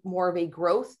mindset to more of a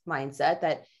growth mindset,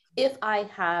 that if I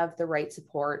have the right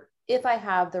support, if I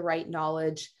have the right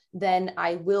knowledge, then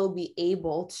I will be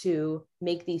able to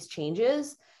make these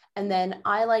changes. And then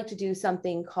I like to do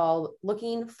something called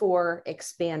looking for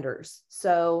expanders.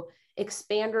 So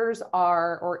expanders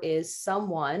are, or is,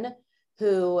 someone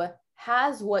who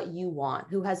has what you want,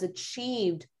 who has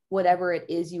achieved whatever it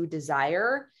is you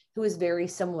desire, who is very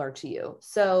similar to you.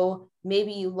 So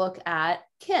maybe you look at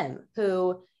Kim,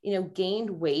 who, gained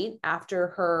weight after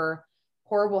her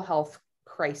horrible health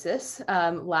crisis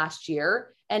last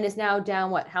year. and is now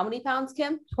down how many pounds,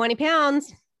 Kim? 20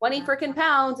 pounds. 20 freaking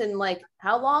pounds in like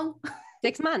how long?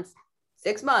 6 months.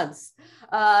 6 months,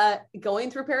 going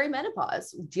through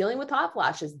perimenopause, dealing with hot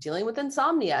flashes, dealing with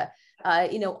insomnia,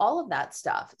 all of that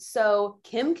stuff. So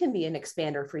Kim can be an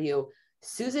expander for you.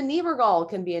 Susan Niebergall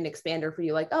can be an expander for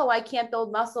you. Like, oh, I can't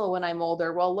build muscle when I'm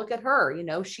older. Well, look at her,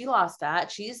 she lost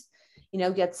that. She's,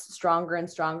 gets stronger and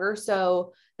stronger.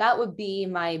 So that would be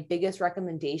my biggest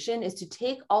recommendation, is to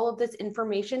take all of this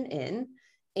information in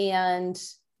and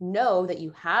know that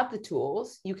you have the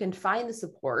tools, you can find the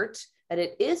support, that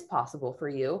it is possible for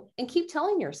you, and keep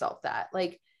telling yourself that.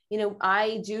 Like,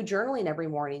 I do journaling every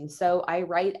morning. So I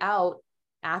write out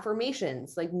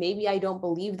affirmations. Like, maybe I don't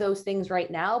believe those things right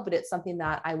now, but it's something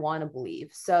that I want to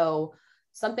believe. So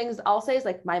some things I'll say is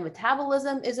like, my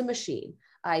metabolism is a machine.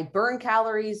 I burn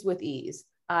calories with ease.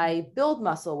 I build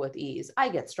muscle with ease. I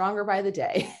get stronger by the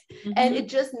day. Mm-hmm. And it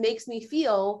just makes me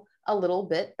feel a little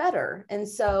bit better. And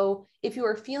so if you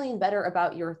are feeling better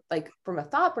about from a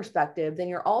thought perspective, then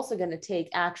you're also going to take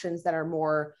actions that are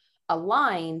more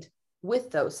aligned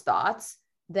with those thoughts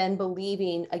than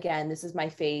believing, again, this is my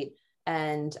fate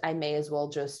and I may as well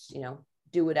just,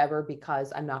 do whatever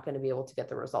because I'm not going to be able to get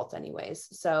the results anyways.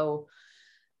 So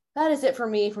that is it for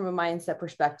me from a mindset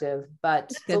perspective,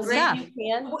 but believe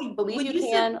you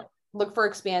can, look for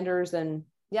expanders, and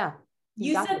yeah.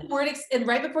 You said the word, and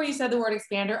right before you said the word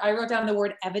expander, I wrote down the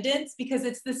word evidence, because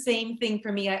it's the same thing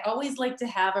for me. I always like to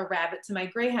have a rabbit to my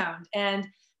greyhound. And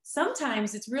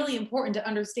sometimes it's really important to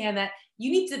understand that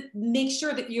you need to make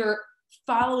sure that you're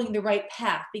following the right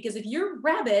path, because if your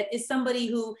rabbit is somebody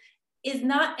who is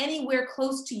not anywhere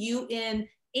close to you in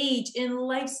age, in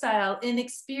lifestyle, in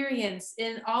experience,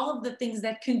 in all of the things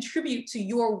that contribute to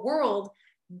your world,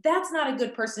 that's not a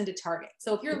good person to target.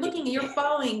 So if you're looking and you're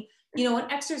following,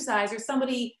 an exercise or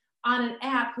somebody on an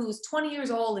app who's 20 years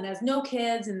old and has no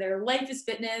kids and their life is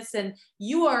fitness, and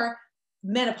you are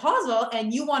menopausal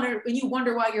and you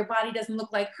wonder why your body doesn't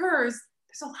look like hers,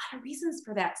 there's a lot of reasons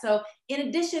for that. So in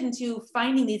addition to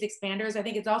finding these expanders, I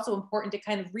think it's also important to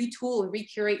kind of retool or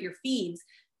recurate your feeds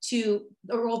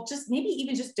or just maybe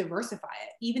even just diversify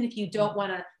it. Even if you don't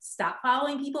want to stop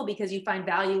following people because you find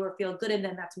value or feel good in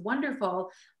them, that's wonderful.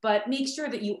 But make sure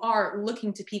that you are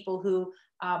looking to people who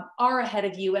are ahead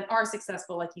of you and are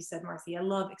successful. Like you said, Marcy, I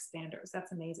love expanders.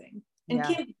 That's amazing. And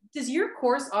Kim, does your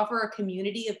course offer a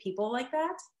community of people like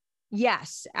that?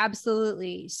 Yes,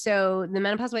 absolutely. So the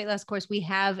Menopause Weight Loss course, we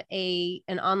have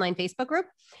an online Facebook group.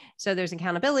 So there's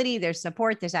accountability, there's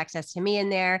support, there's access to me in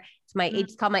there.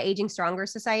 It's called my Aging Stronger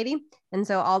Society. And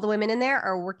so all the women in there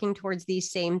are working towards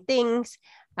these same things.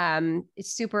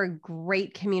 It's super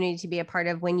great community to be a part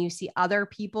of when you see other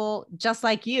people just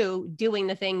like you doing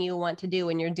the thing you want to do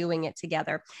and you're doing it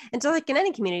together. And so like in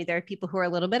any community, there are people who are a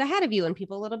little bit ahead of you and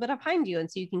people a little bit behind you. And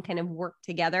so you can kind of work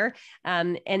together.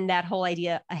 And that whole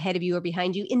idea ahead of you or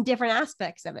behind you in different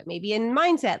aspects of it, maybe in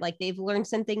mindset, like they've learned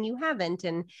something you haven't.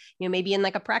 And, maybe in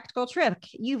like a practical trip,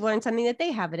 you've learned something that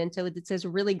they haven't. And so it's this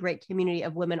really great community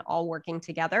of women all working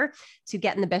together to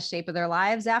get in the best shape of their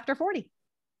lives after 40.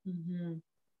 Mm-hmm.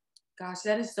 Gosh,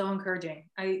 that is so encouraging.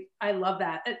 I love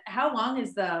that. How long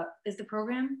is the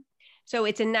program? So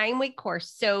it's a 9-week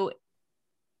course. So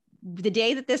the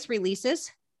day that this releases,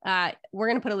 we're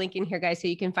going to put a link in here, guys, so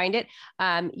you can find it.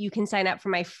 You can sign up for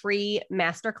my free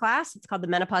masterclass. It's called the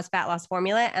Menopause Fat Loss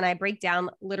Formula. And I break down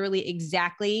literally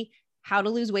exactly how to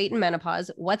lose weight in menopause,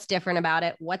 what's different about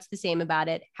it, what's the same about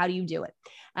it, how do you do it?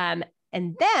 And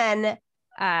then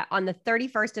on the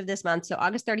 31st of this month, so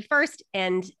August 31st,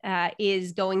 and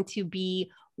is going to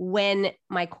be when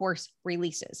my course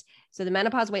releases. So the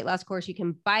Menopause Weight Loss course, you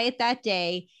can buy it that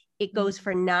day. It goes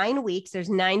for 9 weeks. There's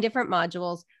 9 different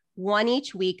modules, one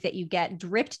each week that you get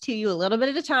dripped to you a little bit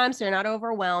at a time, so you're not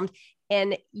overwhelmed,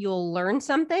 and you'll learn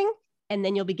something, and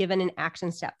then you'll be given an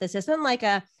action step. This isn't like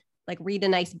read a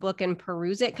nice book and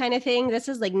peruse it kind of thing. This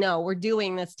is like, no, we're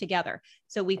doing this together.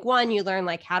 So week 1, you learn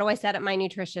like, how do I set up my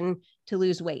nutrition to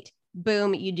lose weight?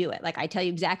 Boom, you do it. Like I tell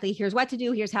you exactly, here's what to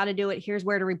do. Here's how to do it. Here's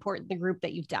where to report the group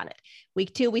that you've done it.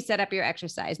 Week 2, we set up your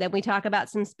exercise. Then we talk about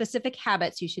some specific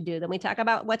habits you should do. Then we talk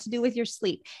about what to do with your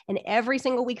sleep. And every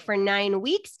single week for 9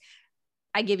 weeks,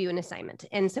 I give you an assignment.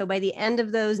 And so by the end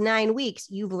of those 9 weeks,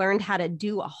 you've learned how to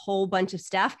do a whole bunch of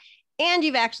stuff and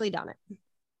you've actually done it.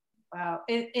 Wow.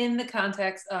 In the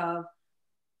context of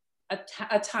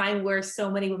a time where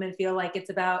so many women feel like it's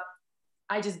about,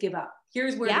 I just give up.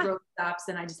 Here's where the growth stops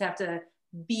and I just have to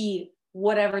be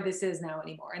whatever this is now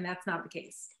anymore. And that's not the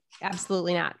case.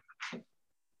 Absolutely not.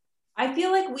 I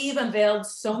feel like we've unveiled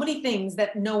so many things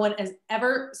that no one has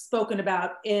ever spoken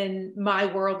about in my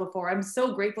world before. I'm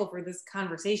so grateful for this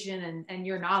conversation and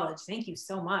your knowledge. Thank you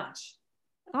so much.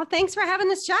 Oh, thanks for having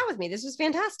this chat with me. This was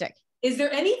fantastic. Is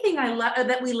there anything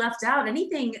that we left out?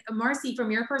 Anything, Marcy,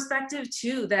 from your perspective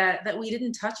too, that we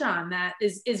didn't touch on that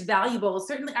is valuable?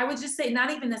 Certainly, I would just say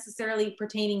not even necessarily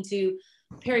pertaining to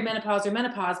perimenopause or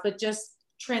menopause, but just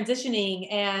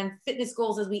transitioning and fitness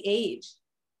goals as we age.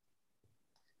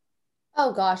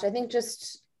 Oh gosh, I think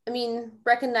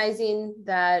recognizing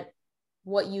that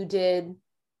what you did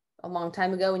a long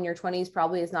time ago in your 20s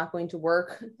probably is not going to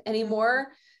work anymore.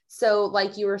 So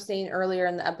like you were saying earlier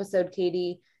in the episode,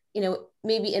 Katie,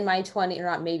 maybe in my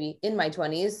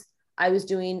 20s, I was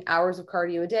doing hours of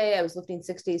cardio a day. I was lifting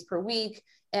 6 days per week.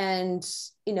 And,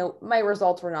 my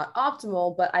results were not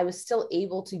optimal, but I was still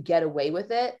able to get away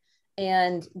with it.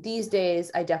 And these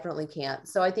days I definitely can't.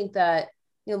 So I think that,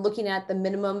 looking at the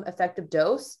minimum effective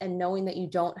dose and knowing that you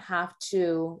don't have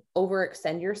to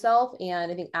overextend yourself. And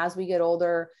I think as we get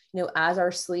older, as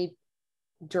our sleep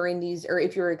during these, or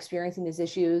if you're experiencing these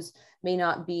issues may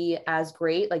not be as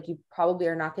great, like you probably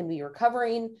are not going to be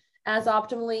recovering as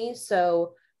optimally.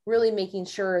 So really making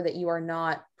sure that you are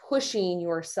not pushing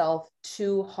yourself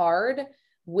too hard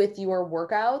with your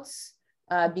workouts,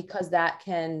 because that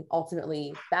can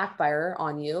ultimately backfire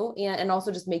on you and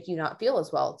also just make you not feel as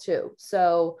well too.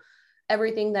 So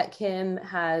everything that Kim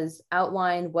has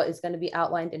outlined, what is going to be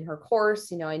outlined in her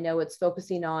course, I know it's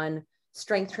focusing on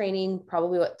strength training,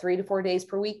 probably 3 to 4 days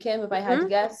per week, Kim, if I had to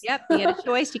guess. Yep. You get a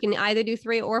choice. You can either do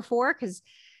 3 or 4 because,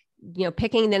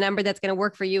 picking the number that's going to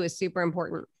work for you is super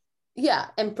important. Yeah.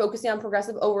 And focusing on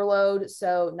progressive overload.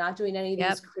 So not doing any of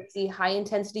these crazy high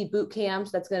intensity boot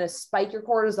camps that's going to spike your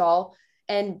cortisol.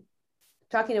 And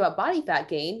talking about body fat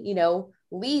gain,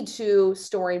 lead to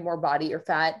storing more body or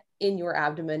fat in your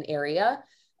abdomen area.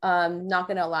 Not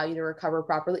going to allow you to recover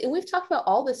properly. And we've talked about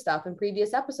all this stuff in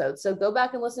previous episodes. So go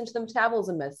back and listen to the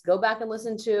metabolism myths, go back and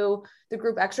listen to the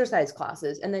group exercise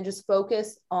classes, and then just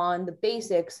focus on the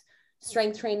basics,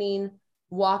 strength training,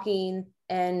 walking,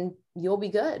 and you'll be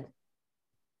good.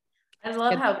 I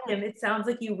love how, Kim, it sounds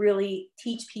like you really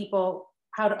teach people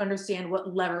how to understand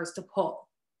what levers to pull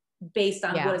based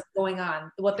on what is going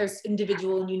on, what their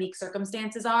individual and unique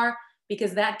circumstances are,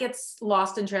 because that gets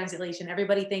lost in translation.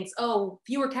 Everybody thinks, oh,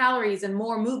 fewer calories and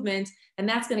more movement, and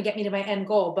that's going to get me to my end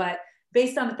goal. But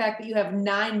based on the fact that you have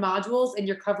 9 modules and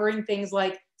you're covering things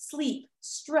like sleep,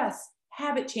 stress,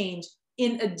 habit change,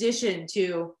 in addition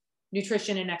to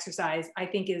nutrition and exercise, I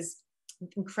think is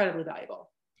incredibly valuable.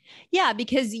 Yeah,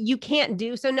 because you can't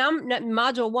do, so now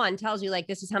module 1 tells you like,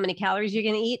 this is how many calories you're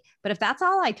going to eat. But if that's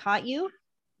all I taught you,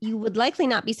 you would likely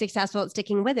not be successful at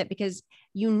sticking with it because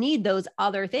you need those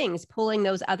other things, pulling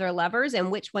those other levers, and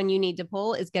which one you need to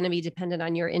pull is going to be dependent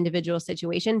on your individual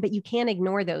situation, but you can't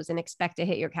ignore those and expect to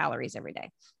hit your calories every day,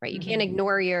 right? You can't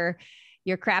ignore your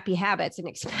crappy habits and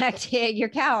expect to hit your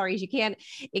calories. You can't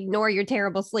ignore your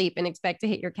terrible sleep and expect to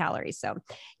hit your calories. So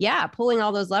yeah, pulling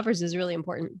all those levers is really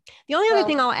important. The only other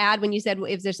thing I'll add when you said,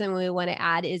 if there's something we want to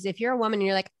add, is if you're a woman and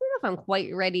you're like, I don't know if I'm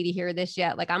quite ready to hear this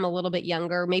yet. Like I'm a little bit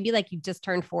younger, maybe like you've just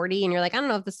turned 40 and you're like, I don't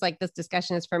know if this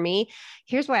discussion is for me.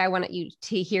 Here's why I want you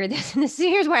to hear this. And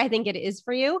here's why I think it is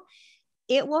for you.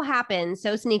 It will happen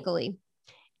so sneakily.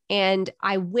 And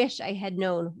I wish I had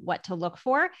known what to look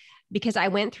for because I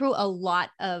went through a lot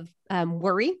of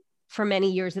worry for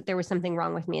many years that there was something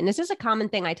wrong with me. And this is a common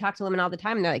thing. I talk to women all the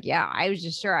time and they're like, yeah, I was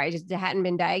just sure. I just hadn't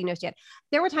been diagnosed yet.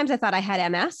 There were times I thought I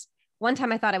had MS. One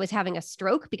time I thought I was having a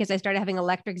stroke because I started having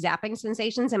electric zapping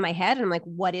sensations in my head. And I'm like,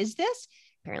 what is this?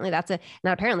 Apparently not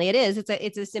apparently it is.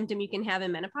 It's a symptom you can have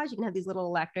in menopause. You can have these little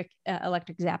electric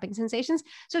zapping sensations.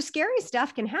 So scary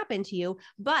stuff can happen to you.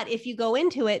 But if you go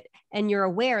into it and you're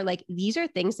aware, like these are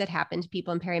things that happen to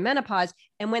people in perimenopause.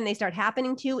 And when they start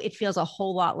happening to you, it feels a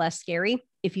whole lot less scary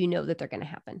if you know that they're going to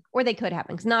happen or they could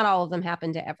happen because not all of them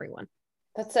happen to everyone.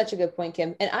 That's such a good point,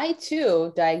 Kim. And I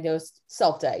too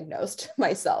self-diagnosed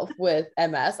myself with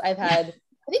MS. I've had,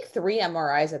 I think 3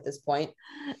 MRIs at this point.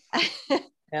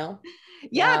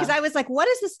 Yeah, because I was like, what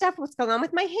is this stuff? What's going on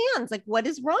with my hands? Like, what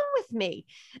is wrong with me?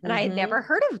 And I had never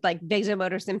heard of like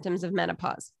vasomotor symptoms of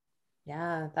menopause.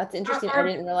 Yeah, that's interesting. I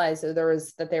didn't realize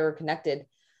that they were connected.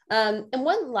 And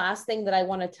one last thing that I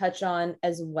want to touch on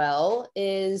as well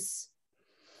is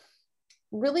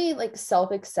really like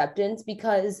self-acceptance,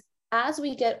 because as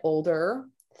we get older,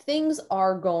 things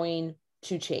are going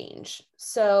to change.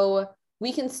 So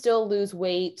we can still lose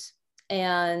weight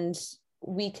and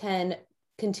we can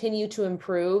continue to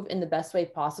improve in the best way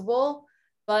possible.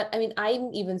 But I mean,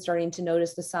 I'm even starting to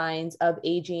notice the signs of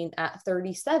aging at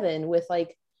 37 with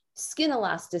like skin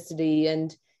elasticity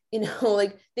and,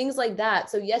 like things like that.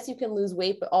 So yes, you can lose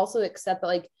weight, but also accept that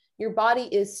like your body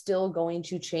is still going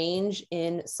to change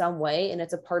in some way, and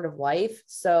it's a part of life.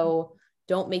 So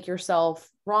don't make yourself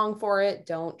wrong for it.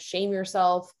 Don't shame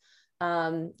yourself,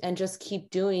 and just keep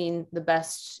doing the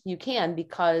best you can,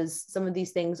 because some of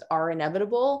these things are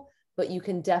inevitable, but you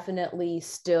can definitely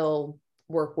still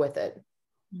work with it.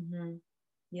 Mm-hmm.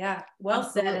 Yeah. Well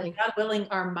Absolutely. said. And God willing,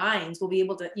 our minds will be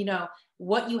able to,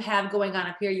 what you have going on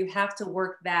up here, you have to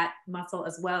work that muscle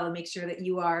as well and make sure that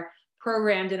you are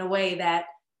programmed in a way that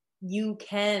you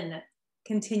can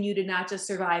continue to not just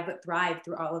survive, but thrive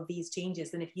through all of these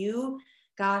changes. And if you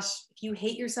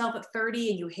hate yourself at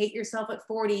 30 and you hate yourself at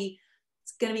 40,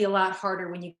 it's going to be a lot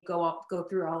harder when you go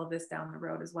through all of this down the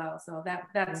road as well. So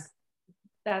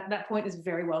that point is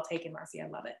very well taken, Marcy. I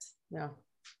love it. Yeah.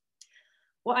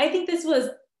 Well, I think this was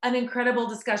an incredible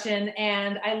discussion,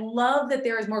 and I love that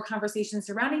there is more conversation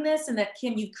surrounding this, and that,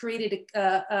 Kim, you've created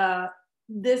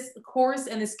this course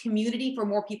and this community for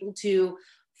more people to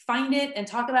find it and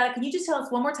talk about it. Can you just tell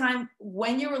us one more time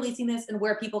when you're releasing this and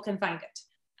where people can find it?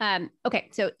 Okay.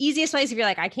 So easiest place, if you're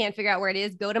like, I can't figure out where it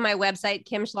is, go to my website,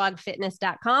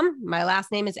 kimschlagfitness.com. My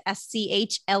last name is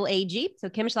SCHLAG. So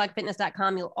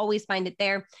kimschlagfitness.com. You'll always find it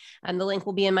there. The link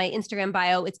will be in my Instagram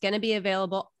bio. It's going to be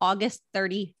available August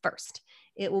 31st.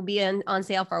 It will be on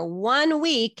sale for 1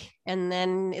 week, and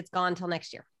then it's gone till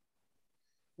next year.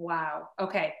 Wow.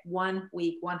 Okay. 1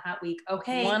 week, one hot week.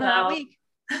 Okay. Hot week.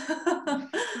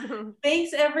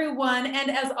 Thanks, everyone.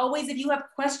 And as always, if you have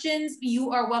questions,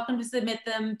 you are welcome to submit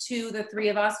them to the three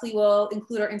of us. We will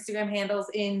include our Instagram handles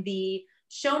in the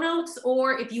show notes,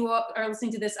 or if you are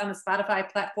listening to this on the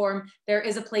Spotify platform, there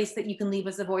is a place that you can leave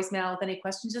us a voicemail with any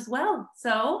questions as well.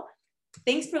 So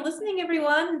thanks for listening,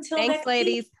 everyone. Until Thanks, next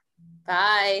ladies. week.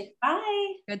 Bye.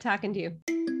 Bye. Good talking to you.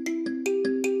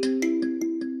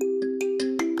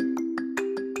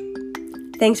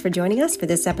 Thanks for joining us for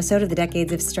this episode of the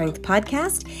Decades of Strength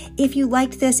podcast. If you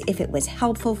liked this, if it was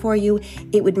helpful for you,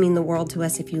 it would mean the world to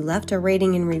us if you left a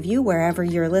rating and review wherever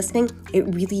you're listening. It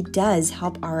really does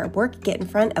help our work get in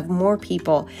front of more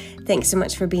people. Thanks so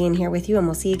much for being here with you, and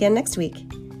we'll see you again next week.